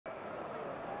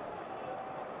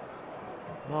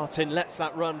Martin lets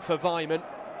that run for Weimann.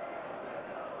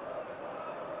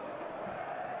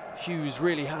 Hughes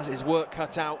really has his work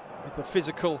cut out with the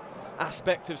physical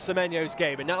aspect of Semenyo's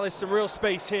game, and now there's some real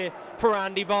space here for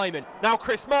Andy Weimann. Now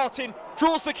Chris Martin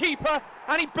draws the keeper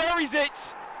and he buries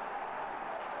it.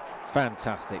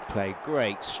 Fantastic play,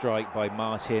 great strike by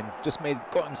Martin.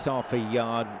 Got himself a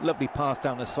yard, lovely pass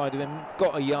down the side of him,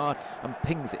 got a yard and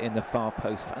pings it in the far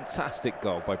post. Fantastic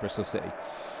goal by Bristol City.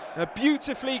 A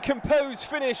beautifully composed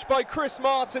finish by Chris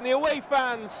Martin. The away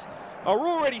fans are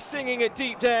already singing at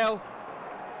Deepdale.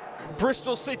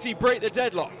 Bristol City break the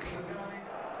deadlock.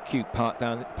 Cute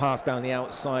pass down the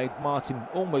outside. Martin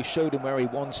almost showed him where he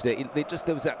wanted it.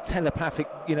 There was that telepathic,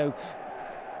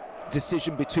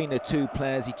 decision between the two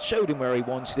players. He showed him where he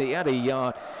wanted it. He had a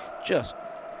yard, just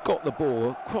got the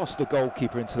ball across the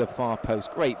goalkeeper into the far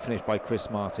post. Great finish by Chris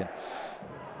Martin.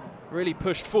 Really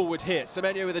pushed forward here.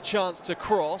 Semenyo with a chance to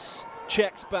cross.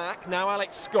 Checks back. Now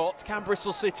Alex Scott. Can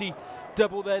Bristol City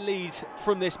double their lead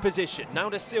from this position? Now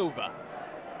De Silva.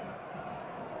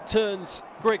 Turns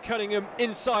Greg Cunningham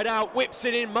inside out. Whips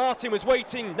it in. Martin was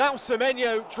waiting. Now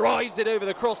Semenyo drives it over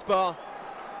the crossbar.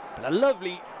 But a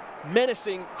lovely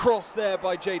menacing cross there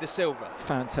by Jay De Silva.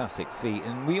 Fantastic feat,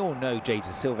 and we all know Jay De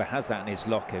Silva has that in his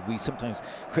locker. We sometimes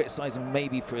criticise him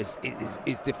maybe for his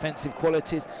defensive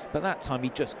qualities, but that time he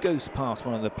just goes past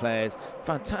one of the players.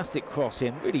 Fantastic cross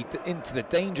in, really into the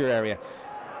danger area.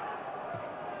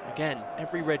 Again,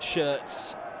 every red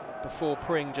shirt before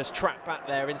Pring just trapped back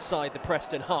there inside the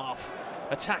Preston half.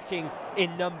 Attacking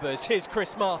in numbers. Here's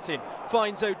Chris Martin,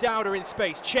 finds O'Dowda in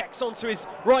space, checks onto his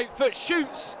right foot,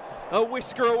 shoots a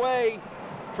whisker away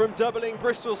from doubling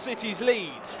Bristol City's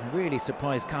lead. Really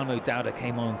surprised Callum O'Dowda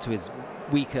came on to his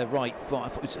weaker right foot. I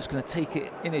thought he was just going to take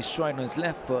it in his stride on his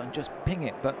left foot and just ping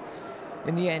it, but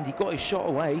in the end he got his shot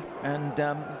away, and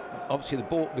obviously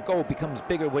the goal becomes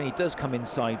bigger when he does come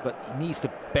inside, but he needs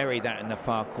to bury that in the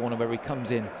far corner where he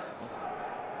comes in.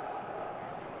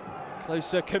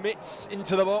 Closer commits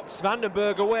into the box.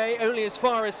 Vandenberg away, only as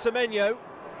far as Semenyo.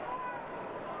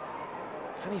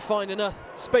 Can he find enough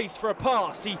space for a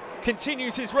pass? He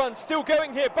continues his run, still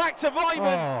going here, back to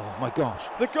Weimann. Oh my gosh.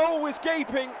 The goal was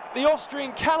gaping, the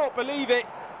Austrian cannot believe it.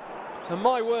 And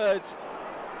my words,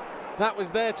 that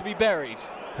was there to be buried.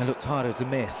 It looked harder to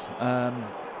miss.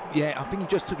 Yeah, I think he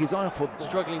just took his eye off it.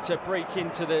 Struggling to break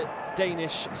into the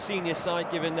Danish senior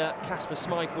side, given that Kasper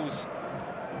Schmeichels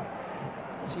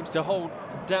seems to hold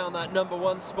down that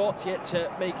 #1 spot, yet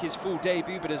to make his full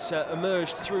debut, but has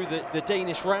emerged through the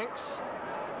Danish ranks.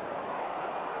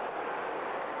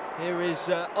 Here is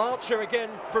Archer again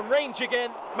from range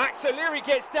again. Max O'Leary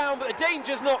gets down, but the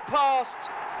danger's not past.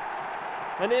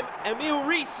 And Emil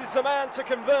Riis is the man to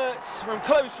convert from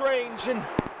close range. And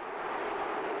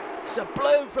it's a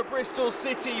blow for Bristol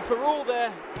City for all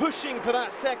their pushing for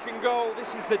that second goal.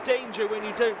 This is the danger when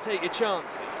you don't take your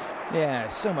chances. Yeah,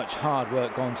 so much hard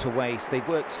work gone to waste. They've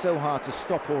worked so hard to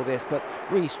stop all this, but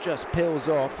Riis just peels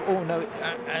off. Oh no,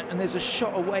 and there's a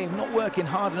shot away, not working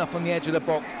hard enough on the edge of the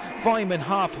box. Weimann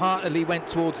half-heartedly went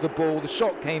towards the ball. The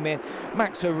shot came in.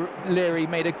 Max O'Leary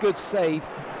made a good save,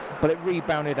 but it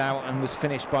rebounded out and was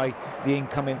finished by the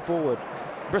incoming forward.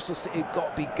 Bristol City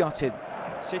got to be gutted.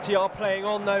 City are playing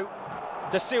on though.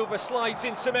 De Silva slides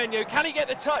in Semenyo. Can he get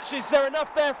the touch? Is there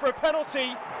enough there for a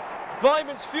penalty?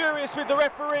 Weimann's furious with the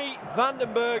referee.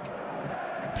 Vandenberg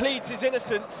pleads his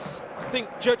innocence. I think,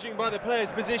 judging by the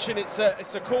player's position, it's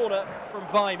a corner from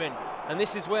Weimann. And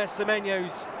this is where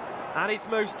Semenyo's at his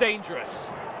most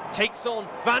dangerous. Takes on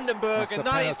Vandenberg, and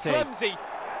that is clumsy.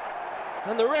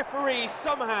 And the referee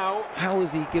somehow... How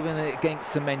was he given it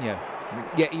against Semenyo?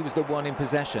 Yet he was the one in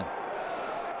possession.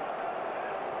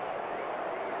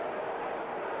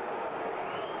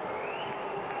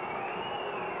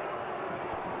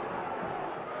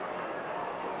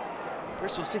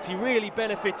 Bristol City really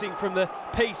benefiting from the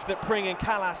pace that Pring and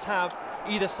Callas have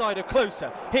either side of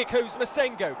closer. Here goes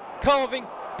Masengo, carving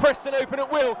Preston open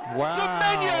at will. Wow,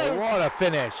 Semenyo! What a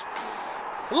finish.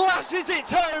 Lashes it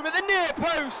home at the near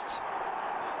post.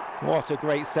 What a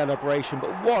great celebration, but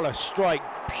what a strike.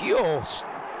 Pure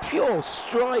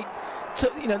strike.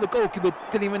 The goalkeeper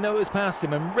didn't even know it was past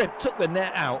him and took the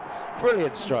net out.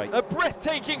 Brilliant strike. A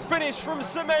breathtaking finish from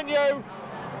Semenyo.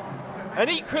 An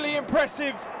equally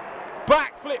impressive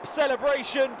backflip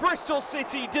celebration. Bristol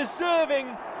City deserving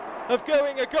of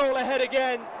going a goal ahead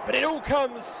again, but it all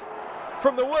comes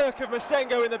from the work of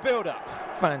Masengo in the build-up.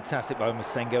 Fantastic by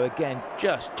Masengo again,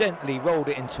 just gently rolled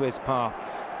it into his path,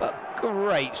 but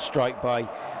great strike by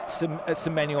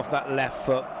Semenyo off that left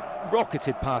foot,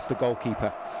 rocketed past the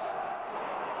goalkeeper.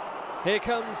 Here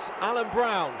comes Alan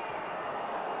Brown.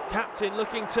 captain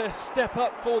looking to step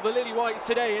up for the Lily Whites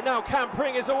today, and now Cam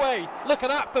Pring is away. Look at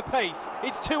that for pace.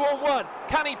 It's 2-on-1.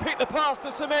 Can he pick the pass to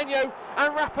Semenyo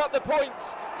and wrap up the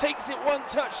points? Takes it one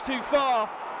touch too far,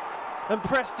 and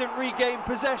Preston regain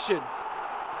possession.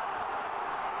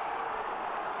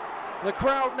 The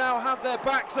crowd now have their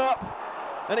backs up,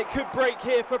 and it could break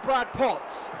here for Brad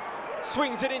Potts.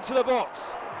 Swings it into the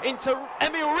box, into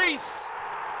Emil Riis.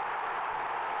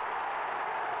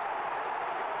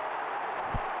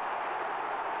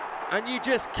 And you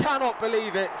just cannot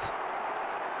believe it.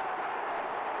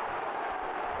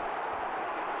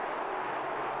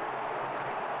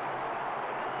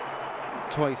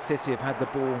 Twice City have had the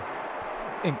ball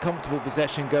in comfortable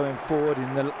possession going forward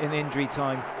in injury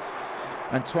time,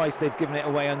 and twice they've given it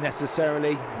away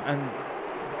unnecessarily. And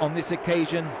on this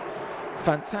occasion,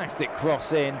 fantastic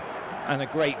cross in and a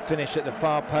great finish at the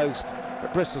far post.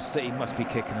 But Bristol City must be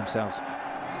kicking themselves.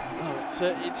 Oh,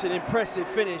 it's an impressive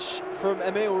finish from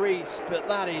Emil Riis, but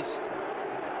that is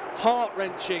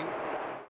heart-wrenching